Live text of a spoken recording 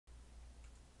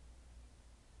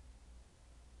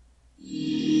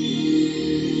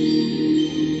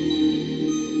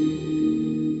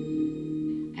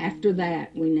After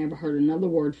that, we never heard another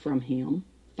word from him.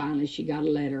 Finally, she got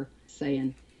a letter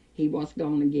saying he was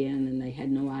gone again and they had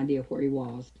no idea where he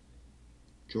was.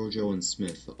 George Owen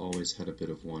Smith always had a bit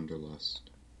of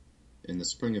wanderlust. In the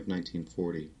spring of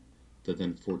 1940, the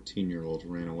then 14-year-old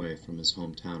ran away from his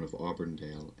hometown of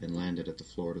Auburndale and landed at the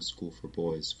Florida School for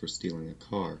Boys for stealing a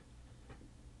car.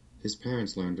 His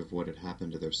parents learned of what had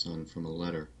happened to their son from a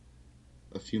letter.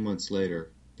 A few months later,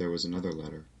 there was another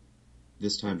letter,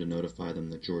 this time to notify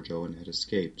them that George Owen had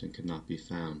escaped and could not be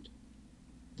found.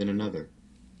 Then another,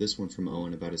 this one from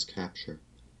Owen about his capture.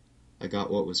 "I got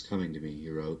what was coming to me,"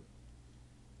 he wrote.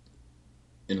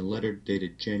 In a letter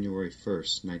dated January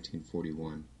 1st,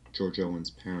 1941, George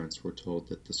Owen's parents were told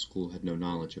that the school had no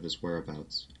knowledge of his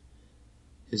whereabouts.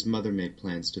 His mother made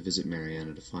plans to visit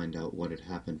Mariana to find out what had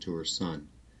happened to her son.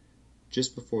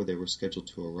 Just before they were scheduled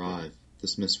to arrive, the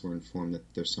Smiths were informed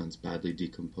that their son's badly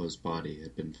decomposed body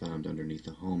had been found underneath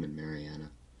a home in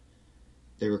Mariana.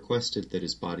 They requested that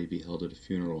his body be held at a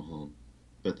funeral home,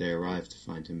 but they arrived to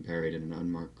find him buried in an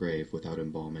unmarked grave without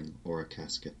embalming or a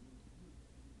casket.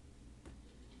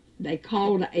 They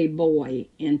called a boy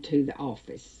into the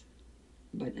office,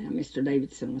 but now Mr.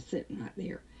 Davidson was sitting right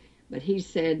there. But he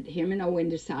said him and Owen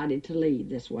decided to leave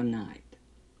this one night,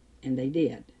 and they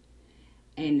did.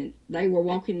 And they were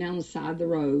walking down the side of the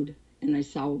road, and they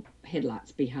saw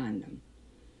headlights behind them.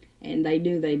 And they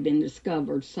knew they'd been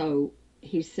discovered, so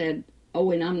he said,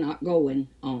 "Owen, I'm not going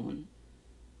on.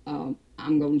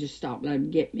 I'm going to just stop, let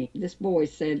them get me." This boy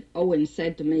said, Owen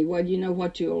said to me, "Well, you know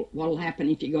what'll happen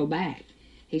if you go back."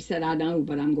 He said, "I know,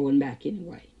 but I'm going back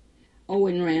anyway."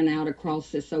 Owen ran out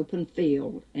across this open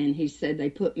field, and he said they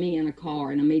put me in a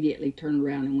car and immediately turned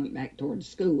around and went back toward the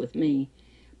school with me.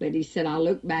 But he said, I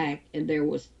looked back, and there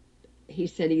was, he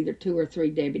said, either 2 or 3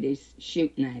 deputies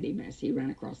shooting at him as he ran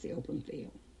across the open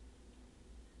field.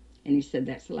 And he said,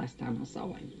 that's the last time I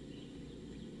saw him.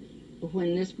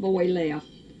 When this boy left,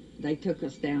 they took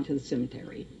us down to the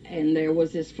cemetery, and there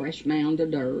was this fresh mound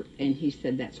of dirt, and he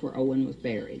said that's where Owen was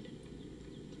buried.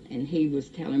 And he was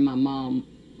telling my mom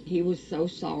he was so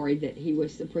sorry that he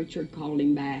wished the preacher had called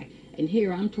him back. And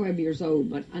here, I'm 12 years old,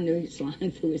 but I knew he was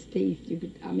lying through his teeth.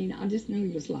 I just knew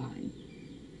he was lying.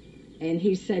 And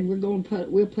he said,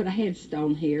 we'll put a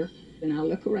headstone here. And I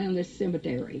look around this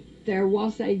cemetery. There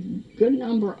was a good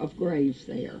number of graves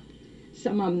there.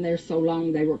 Some of them, they're so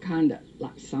long, they were kind of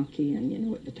like sunk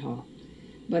in, at the top.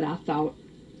 But I thought,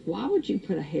 why would you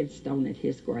put a headstone at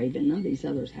his grave and none of these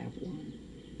others have one?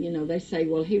 They say,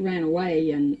 well, he ran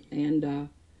away and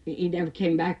he never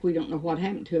came back. We don't know what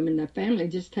happened to him. And the family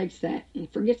just takes that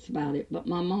and forgets about it. But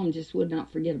my mom just would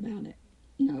not forget about it.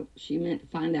 No, she meant to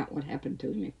find out what happened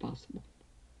to him if possible.